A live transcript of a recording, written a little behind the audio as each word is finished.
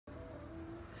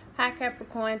Hi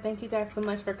Capricorn, thank you guys so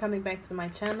much for coming back to my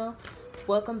channel.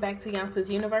 Welcome back to Yansa's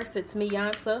Universe. It's me,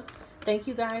 Yansa. Thank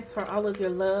you guys for all of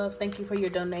your love. Thank you for your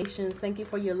donations. Thank you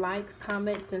for your likes,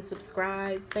 comments, and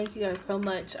subscribes. Thank you guys so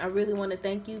much. I really want to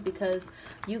thank you because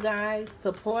you guys'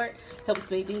 support helps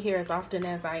me be here as often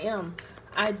as I am.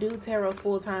 I do tarot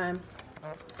full-time.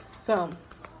 So,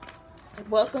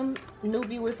 welcome new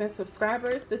viewers and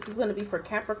subscribers. This is going to be for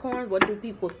Capricorn. What do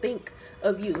people think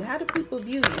of you? How do people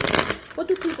view you? What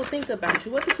do people think about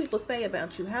you? What do people say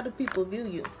about you? How do people view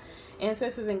you?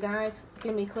 Ancestors and guides,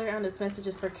 give me clear, honest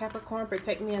messages for Capricorn.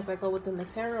 Protect me as I go within the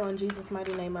tarot. In Jesus'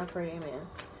 mighty name I pray, amen.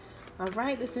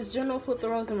 Alright, this is general. Flip the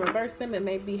roles and reverse them. It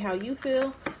may be how you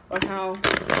feel or how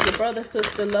your brother,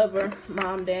 sister, lover,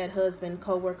 mom, dad, husband,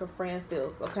 co-worker, friend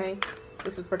feels, okay?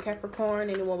 This is for Capricorn.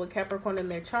 Anyone with Capricorn in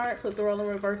their chart, flip the role and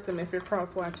reverse them if you're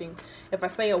cross-watching. If I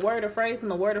say a word or phrase and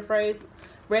the word or phrase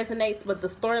resonates but the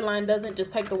storyline doesn't,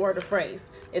 just take the word or phrase.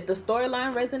 If the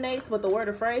storyline resonates but the word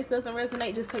or phrase doesn't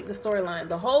resonate, just take the storyline.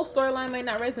 The whole storyline may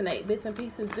not resonate. Bits and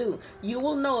pieces do. You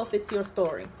will know if it's your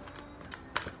story.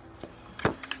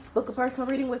 Book a personal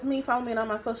reading with me. Follow me on all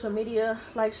my social media.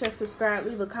 Like, share, subscribe,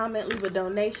 leave a comment, leave a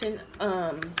donation.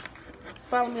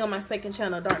 Follow me on my second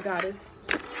channel, Dark Goddess.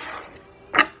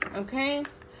 Okay?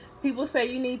 People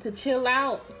say you need to chill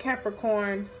out,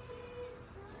 Capricorn.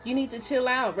 You need to chill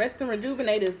out. Rest and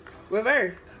rejuvenate is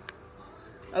reverse.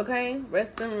 Okay?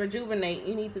 Rest and rejuvenate.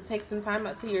 You need to take some time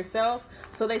out to yourself.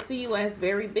 So they see you as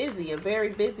very busy, a very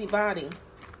busy body.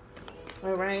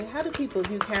 Alright? How do people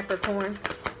view Capricorn?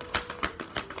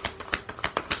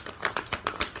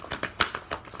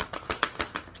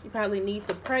 You probably need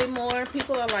to pray more.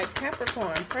 People are like,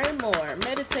 Capricorn, pray more,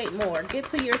 meditate more, get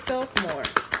to yourself more.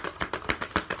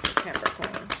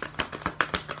 Capricorn.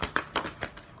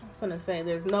 I was going to say,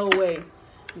 there's no way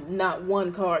not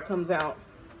one card comes out.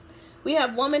 We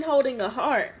have woman holding a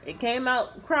heart. It came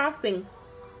out crossing.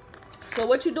 So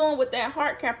what you doing with that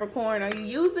heart, Capricorn? Are you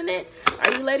using it?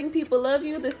 Are you letting people love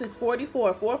you? This is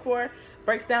 44. 4-4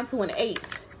 breaks down to an 8.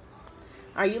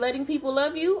 Are you letting people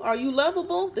love you? Are you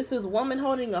lovable? This is woman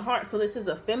holding a heart. So this is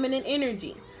a feminine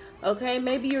energy. Okay,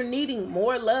 maybe you're needing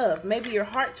more love. Maybe your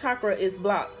heart chakra is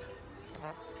blocked.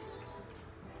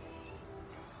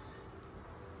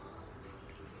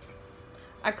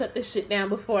 I cut this shit down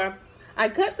before I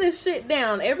cut this shit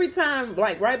down every time,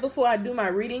 like right before I do my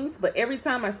readings. But every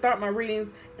time I start my readings,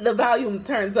 the volume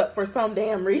turns up for some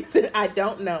damn reason. I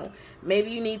don't know. Maybe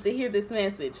you need to hear this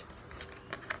message.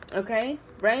 Okay?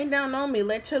 Rain down on me.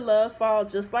 Let your love fall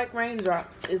just like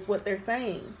raindrops is what they're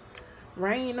saying.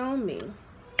 Rain on me.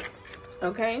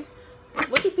 Okay?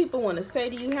 What do people want to say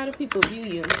to you? How do people view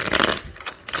you?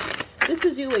 This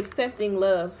is you accepting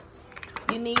love.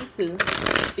 You need to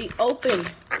be open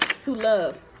to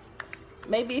love.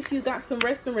 Maybe if you got some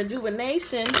rest and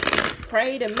rejuvenation,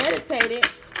 prayed and meditated,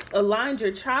 aligned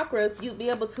your chakras, you'd be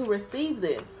able to receive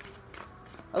this.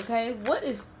 Okay? What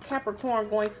is Capricorn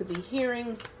going to be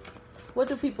hearing? What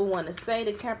do people want to say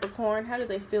to Capricorn? How do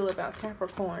they feel about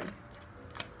Capricorn?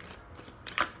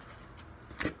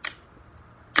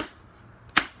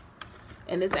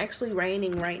 And it's actually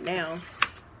raining right now.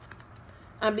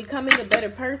 I'm becoming a better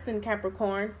person,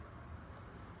 Capricorn.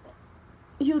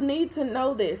 You need to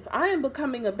know this. I am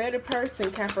becoming a better person,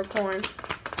 Capricorn.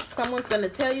 Someone's going to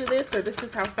tell you this, or this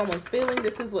is how someone's feeling.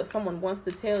 This is what someone wants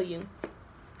to tell you.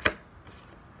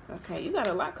 Okay, you got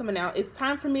a lot coming out. It's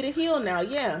time for me to heal now.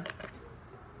 Yeah.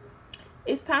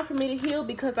 It's time for me to heal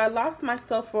because I lost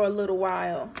myself for a little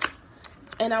while.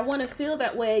 And I want to feel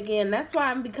that way again. That's why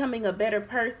I'm becoming a better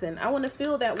person. I want to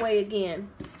feel that way again.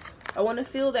 I want to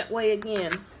feel that way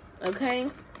again. Okay?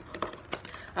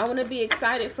 I want to be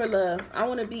excited for love. I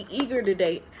want to be eager to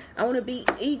date. I want to be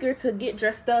eager to get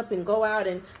dressed up and go out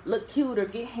and look cute or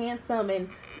get handsome and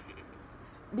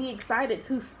be excited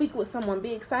to speak with someone.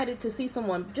 Be excited to see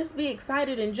someone. Just be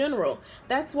excited in general.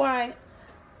 That's why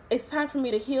it's time for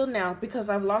me to heal now because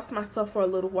I've lost myself for a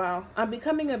little while. I'm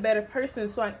becoming a better person,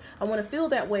 so I want to feel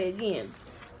that way again.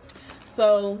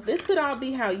 So this could all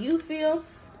be how you feel,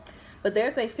 but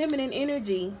there's a feminine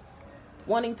energy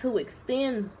wanting to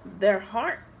extend their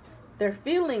heart, their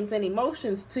feelings and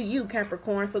emotions to you,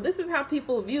 Capricorn. So this is how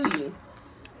people view you.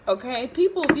 Okay?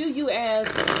 People view you as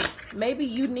maybe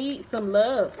you need some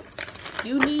love.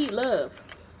 You need love.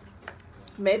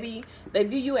 Maybe they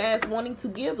view you as wanting to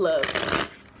give love.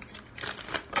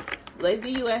 They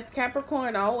view you as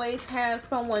Capricorn always has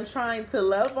someone trying to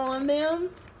love on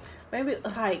them. Maybe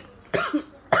like,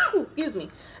 excuse me.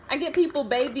 I get people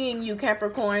babying you,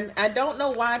 Capricorn. I don't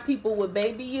know why people would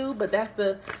baby you, but that's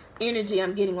the energy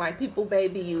I'm getting. Like people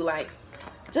baby you, like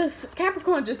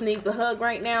Capricorn just needs a hug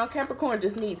right now. Capricorn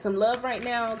just needs some love right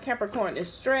now. Capricorn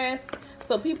is stressed.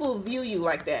 So people view you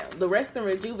like that. The rest and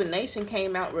rejuvenation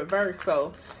came out reversed.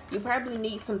 So you probably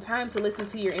need some time to listen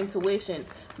to your intuition.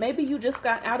 Maybe you just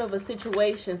got out of a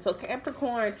situation. So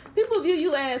Capricorn, people view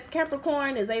you as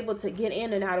Capricorn is able to get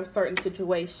in and out of certain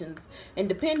situations. And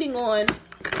depending on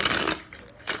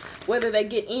whether they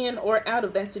get in or out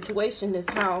of that situation is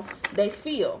how they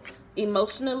feel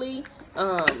emotionally.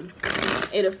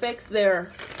 It affects their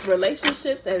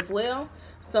relationships as well.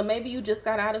 So maybe you just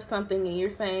got out of something and you're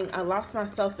saying, I lost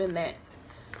myself in that.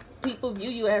 People view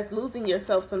you as losing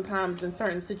yourself sometimes in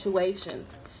certain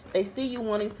situations. They see you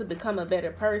wanting to become a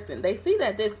better person. They see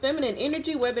that this feminine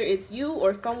energy, whether it's you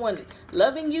or someone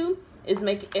loving you, is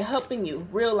helping you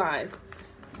realize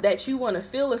that you want to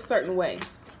feel a certain way.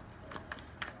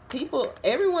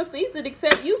 Everyone sees it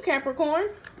except you, Capricorn.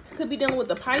 Could be dealing with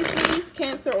the Pisces,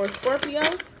 Cancer, or Scorpio,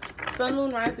 Sun,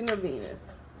 Moon, Rising, or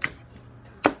Venus.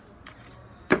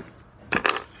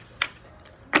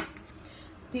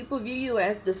 People view you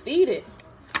as defeated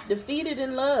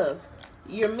in love.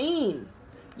 You're mean.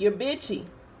 You're bitchy.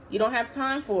 You don't have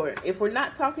time for it. If we're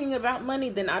not talking about money,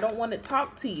 then I don't want to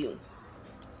talk to you.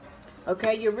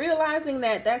 Okay, you're realizing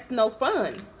that that's no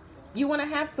fun. You want to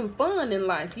have some fun in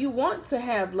life. You want to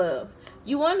have love.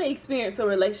 You want to experience a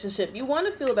relationship. You want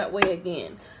to feel that way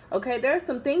again. Okay, there are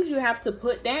some things you have to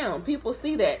put down. People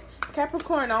see that.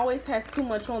 Capricorn always has too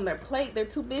much on their plate. They're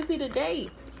too busy to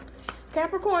date.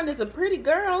 Capricorn is a pretty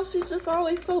girl. She's just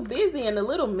always so busy and a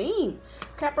little mean.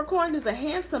 Capricorn is a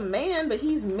handsome man, but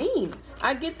he's mean.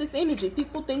 I get this energy.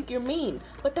 People think you're mean,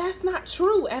 but that's not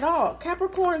true at all.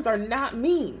 Capricorns are not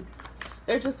mean.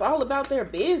 They're just all about their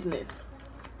business.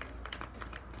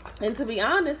 And to be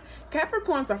honest,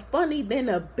 Capricorns are funny than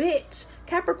a bitch.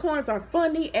 Capricorns are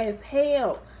funny as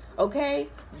hell. Okay?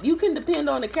 You can depend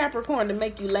on a Capricorn to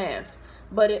make you laugh.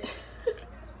 But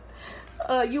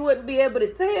you wouldn't be able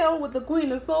to tell with the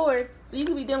Queen of Swords. So you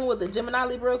could be dealing with a Gemini,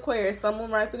 Libra, Aquarius, Sun, Moon,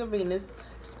 Rising, or Venus.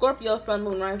 Scorpio, Sun,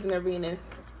 Moon, Rising, or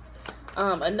Venus.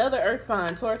 Another Earth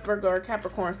sign, Taurus, Virgo, or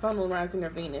Capricorn, Sun, Moon, Rising, or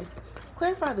Venus.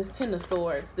 Clarify this Ten of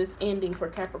Swords, this ending for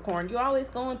Capricorn. You're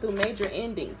always going through major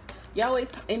endings. You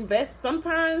always invest.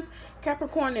 Sometimes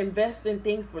Capricorn invests in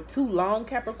things for too long.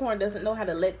 Capricorn doesn't know how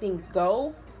to let things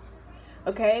go.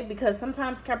 Okay, because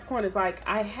sometimes Capricorn is like,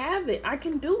 I have it. I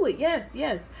can do it. Yes,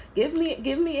 yes. Give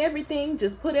me everything.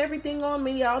 Just put everything on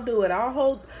me. I'll do it. I'll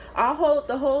hold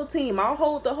the whole team. I'll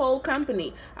hold the whole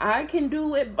company. I can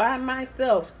do it by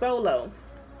myself, solo.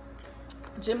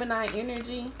 Gemini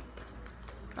energy.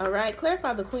 All right,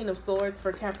 clarify the Queen of Swords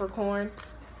for Capricorn.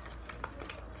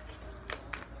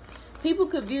 People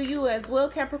could view you as well,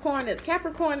 Capricorn, as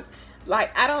Capricorn.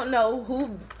 Like, I don't know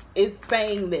who is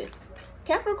saying this.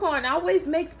 Capricorn always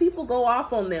makes people go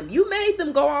off on them. You made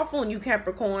them go off on you,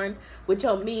 Capricorn, with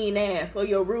your mean ass or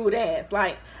your rude ass.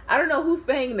 Like, I don't know who's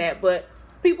saying that, but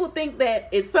people think that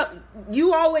it's something.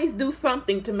 You always do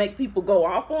something to make people go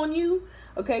off on you.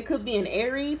 Okay, could be an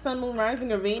Aries, Sun, Moon,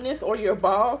 Rising, or Venus, or your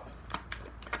boss.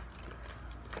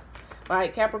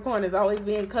 Like, Capricorn is always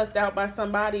being cussed out by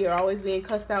somebody or always being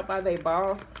cussed out by their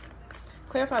boss.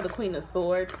 Clarify the Queen of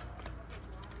Swords.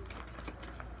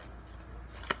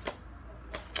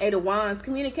 Eight of Wands,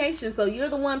 communication. So you're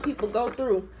the one people go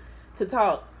through to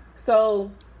talk.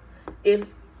 So if,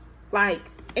 like,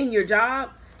 in your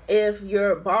job, if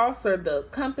your boss or the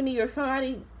company or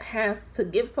somebody has to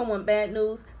give someone bad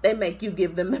news, they make you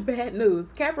give them the bad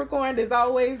news. Capricorn is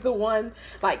always the one,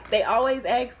 like, they always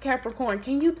ask Capricorn,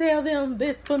 can you tell them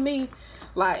this for me?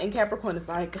 Like, and Capricorn is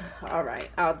like, all right,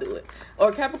 I'll do it.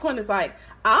 Or Capricorn is like,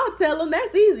 I'll tell them,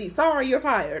 that's easy. Sorry, you're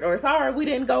fired. Or sorry, we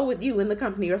didn't go with you in the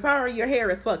company. Or sorry, your hair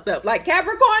is fucked up. Like,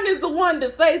 Capricorn is the one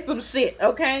to say some shit,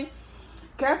 okay?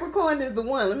 Capricorn is the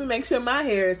one. Let me make sure my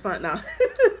hair is fine now.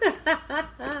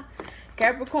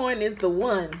 Capricorn is the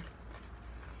one.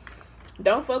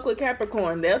 Don't fuck with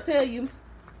Capricorn. They'll tell you.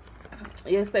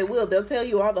 Yes, they will. They'll tell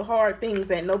you all the hard things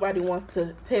that nobody wants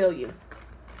to tell you.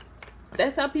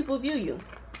 That's how people view you.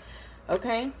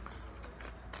 Okay?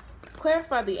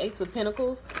 Clarify the Ace of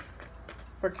Pentacles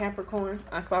for Capricorn.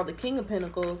 I saw the King of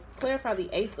Pentacles. Clarify the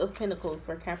Ace of Pentacles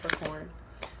for Capricorn.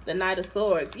 The Knight of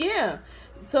Swords. Yeah.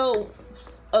 So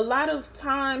a lot of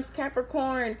times,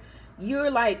 Capricorn,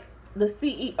 you're like the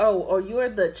CEO or you're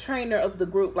the trainer of the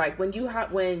group. Like when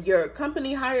your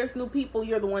company hires new people,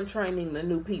 you're the one training the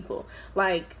new people.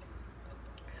 Like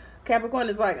Capricorn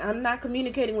is like, I'm not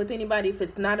communicating with anybody if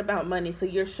it's not about money. So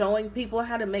you're showing people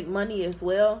how to make money as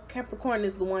well. Capricorn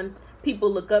is the one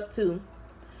people look up to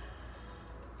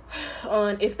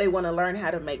on if they want to learn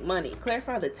how to make money.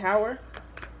 Clarify the Tower.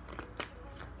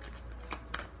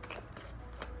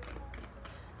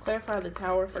 Clarify the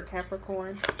Tower for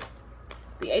Capricorn.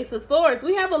 The Ace of Swords.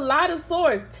 We have a lot of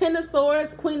swords. 10 of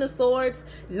Swords, Queen of Swords,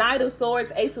 Knight of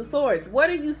Swords, Ace of Swords. What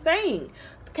are you saying?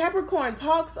 Capricorn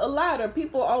talks a lot, or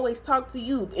people always talk to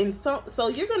you. And so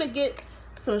you're going to get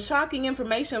some shocking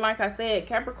information. Like I said,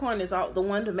 Capricorn is the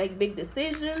one to make big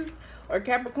decisions, or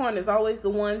Capricorn is always the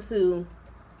one to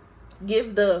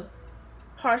give the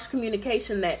harsh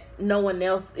communication that no one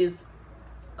else is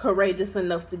courageous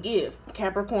enough to give.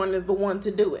 Capricorn is the one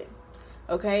to do it.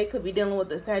 Okay, could be dealing with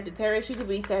the Sagittarius. You could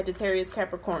be Sagittarius,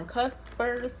 Capricorn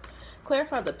cuspers.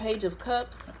 Clarify the Page of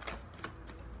Cups.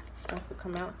 Starts to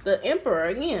come out. The Emperor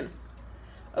again.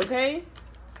 Okay.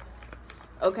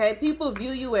 Okay, people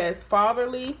view you as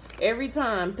fatherly every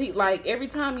time. Every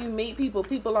time you meet people,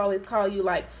 people always call you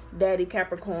like Daddy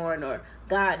Capricorn or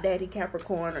God Daddy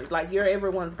Capricorn, or like you're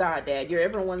everyone's God Dad. You're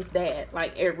everyone's dad,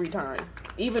 like every time.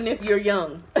 Even if you're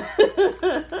young.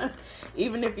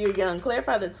 Even if you're young.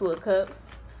 Clarify the Two of Cups.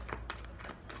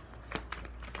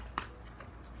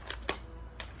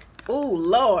 Oh,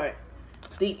 Lord.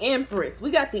 The Empress. We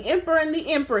got the Emperor and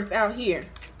the Empress out here.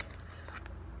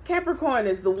 Capricorn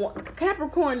is the one.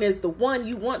 Capricorn is the one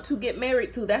you want to get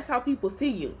married to. That's how people see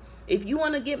you. If you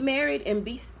want to get married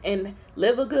and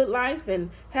live a good life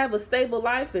and have a stable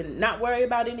life and not worry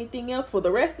about anything else for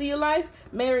the rest of your life,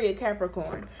 marry a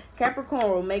Capricorn. Capricorn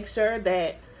will make sure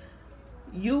that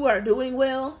you are doing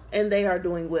well and they are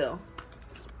doing well.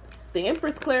 The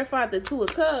Empress clarified the Two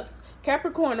of Cups.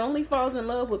 Capricorn only falls in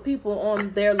love with people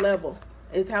on their level,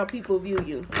 is how people view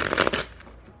you.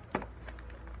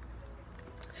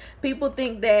 People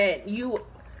think that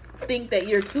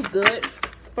you're too good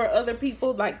for other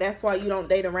people. Like, that's why you don't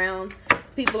date around.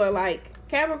 People are like,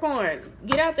 Capricorn,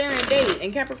 get out there and date.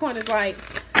 And Capricorn is like,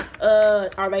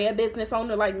 are they a business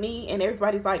owner like me? And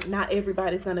everybody's like, not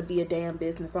everybody's gonna be a damn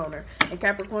business owner. And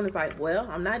Capricorn is like, well,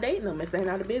 I'm not dating them if they're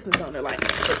not a business owner. Like,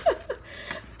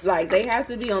 like they have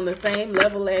to be on the same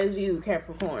level as you,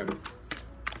 Capricorn.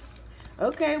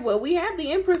 Okay, well, we have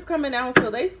the Empress coming out, so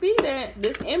they see that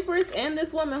this Empress and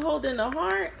this woman holding a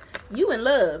heart, you in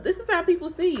love. This is how people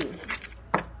see you.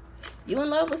 You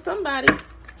in love with somebody.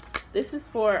 This is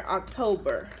for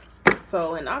October.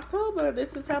 So in October,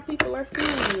 this is how people are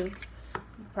seeing you.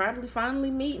 Probably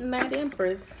finally meeting that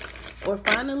Empress, or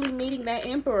finally meeting that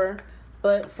Emperor.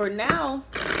 But for now,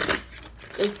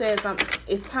 it says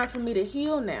it's time for me to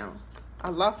heal now. I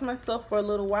lost myself for a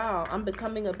little while. I'm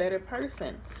becoming a better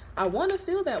person. I want to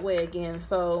feel that way again.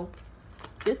 So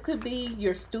this could be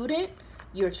your student,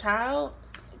 your child,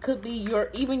 could be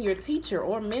even your teacher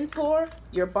or mentor,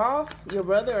 your boss, your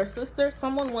brother or sister.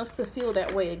 Someone wants to feel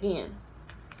that way again.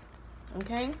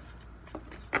 Okay?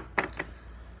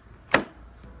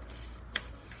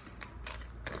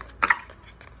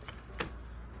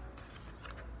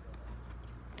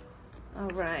 All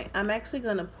right. I'm actually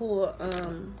going to pull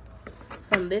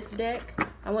from this deck.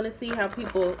 I want to see how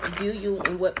people view you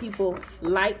and what people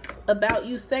like about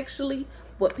you sexually,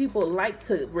 what people like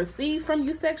to receive from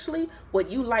you sexually,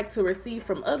 what you like to receive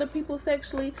from other people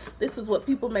sexually. This is what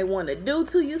people may want to do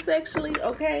to you sexually,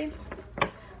 okay?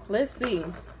 Let's see.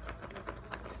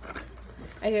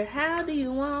 I hear, how do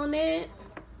you want it?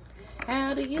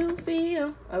 How do you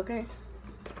feel? Okay.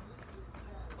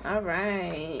 All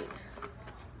right.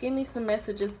 Give me some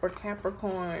messages for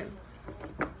Capricorn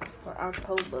for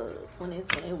October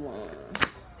 2021.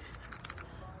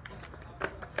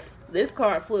 This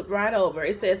card flipped right over.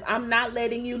 It says, I'm not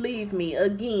letting you leave me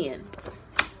again.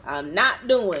 I'm not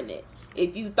doing it.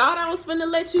 If you thought I was finna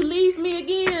let you leave me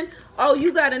again, oh,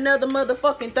 you got another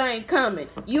motherfucking thing coming.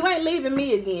 You ain't leaving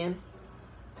me again.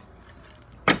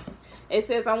 It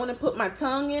says, I want to put my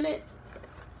tongue in it.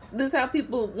 This is how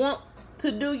people want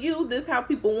to do you. This is how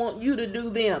people want you to do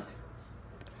them.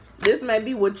 This may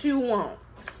be what you want.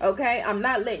 Okay, I'm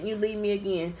not letting you leave me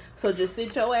again. So just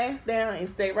sit your ass down and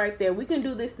stay right there. We can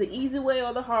do this the easy way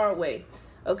or the hard way.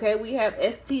 Okay, we have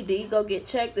STD. Go get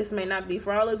checked. This may not be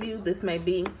for all of you. This may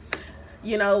be,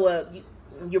 you know,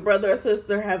 your brother or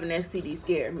sister have an STD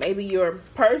scare. Maybe your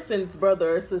person's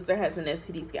brother or sister has an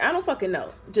STD scare. I don't fucking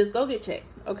know. Just go get checked.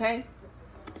 Okay.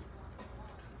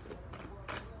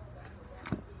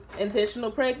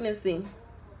 Intentional pregnancy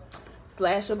 /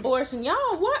 abortion.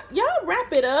 Y'all, what? Y'all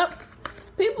wrap it up.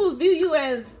 People view you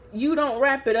as you don't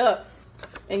wrap it up,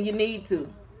 and you need to.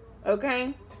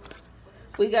 Okay?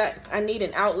 I need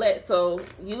an outlet, so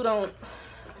you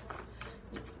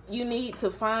need to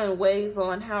find ways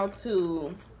on how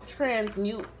to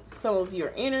transmute some of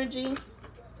your energy,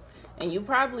 and you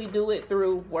probably do it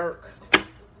through work.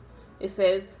 It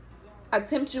says, I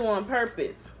tempt you on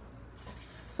purpose.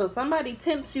 So somebody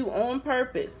tempts you on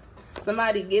purpose.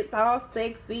 Somebody gets all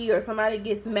sexy, or somebody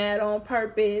gets mad on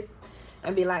purpose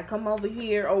and be like, come over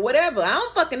here, or whatever. I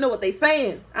don't fucking know what they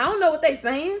saying. I don't know what they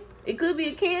saying. It could be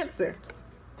a Cancer.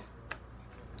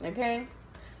 Okay?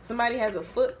 Somebody has a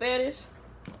foot fetish.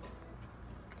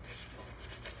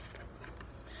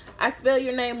 I spell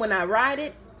your name when I write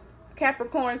it.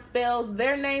 Capricorn spells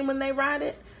their name when they write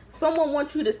it. Someone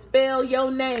wants you to spell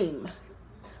your name,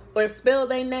 or spell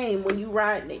their name when you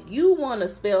write it. You want to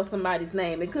spell somebody's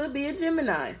name. It could be a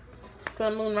Gemini,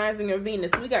 Sun, Moon, Rising, or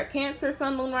Venus. We got Cancer,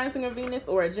 Sun, Moon, Rising, or Venus,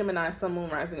 or a Gemini, Sun, Moon,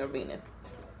 Rising, or Venus.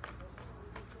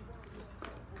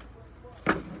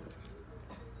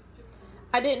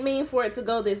 I didn't mean for it to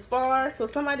go this far. So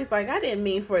somebody's like, I didn't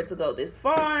mean for it to go this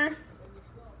far.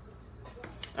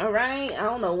 All right. I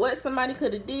don't know what somebody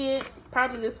could have did.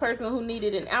 Probably this person who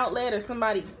needed an outlet, or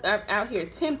somebody out here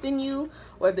tempting you,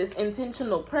 or this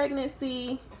intentional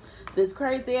pregnancy. This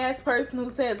crazy ass person who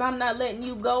says, I'm not letting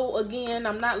you go again.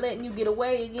 I'm not letting you get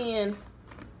away again.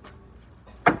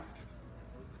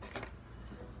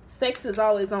 Sex is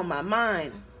always on my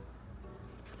mind.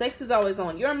 Sex is always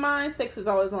on your mind. Sex is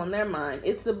always on their mind.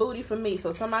 It's the booty for me.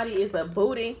 So somebody is a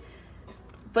booty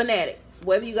fanatic.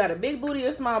 Whether you got a big booty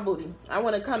or small booty. I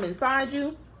want to come inside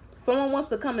you. Someone wants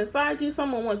to come inside you.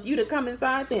 Someone wants you to come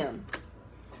inside them.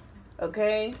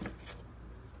 Okay?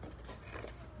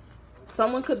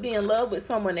 Someone could be in love with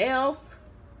someone else.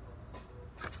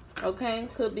 Okay?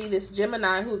 Could be this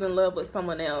Gemini who's in love with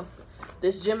someone else.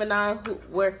 This Gemini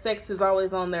where sex is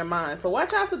always on their mind. So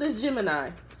watch out for this Gemini.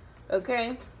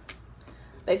 Okay?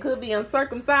 They could be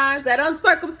uncircumcised. That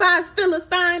uncircumcised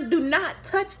Philistine, do not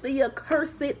touch the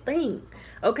accursed thing.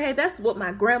 Okay, that's what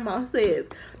my grandma says.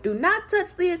 Do not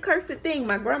touch the accursed thing.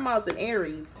 My grandma's an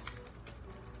Aries.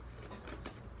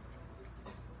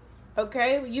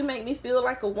 Okay, you make me feel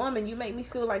like a woman. You make me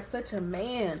feel like such a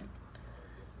man.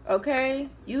 Okay,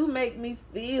 you make me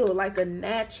feel like a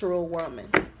natural woman.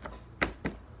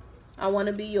 I want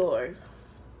to be yours.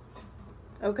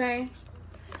 Okay.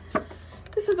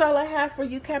 This is all I have for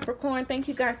you, Capricorn. Thank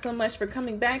you guys so much for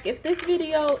coming back. If this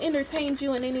video entertained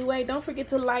you in any way, don't forget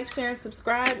to like, share, and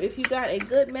subscribe. If you got a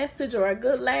good message or a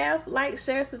good laugh, like,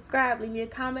 share, subscribe, leave me a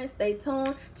comment, stay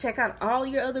tuned. Check out all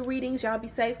your other readings. Y'all be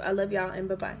safe. I love y'all, and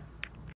bye-bye.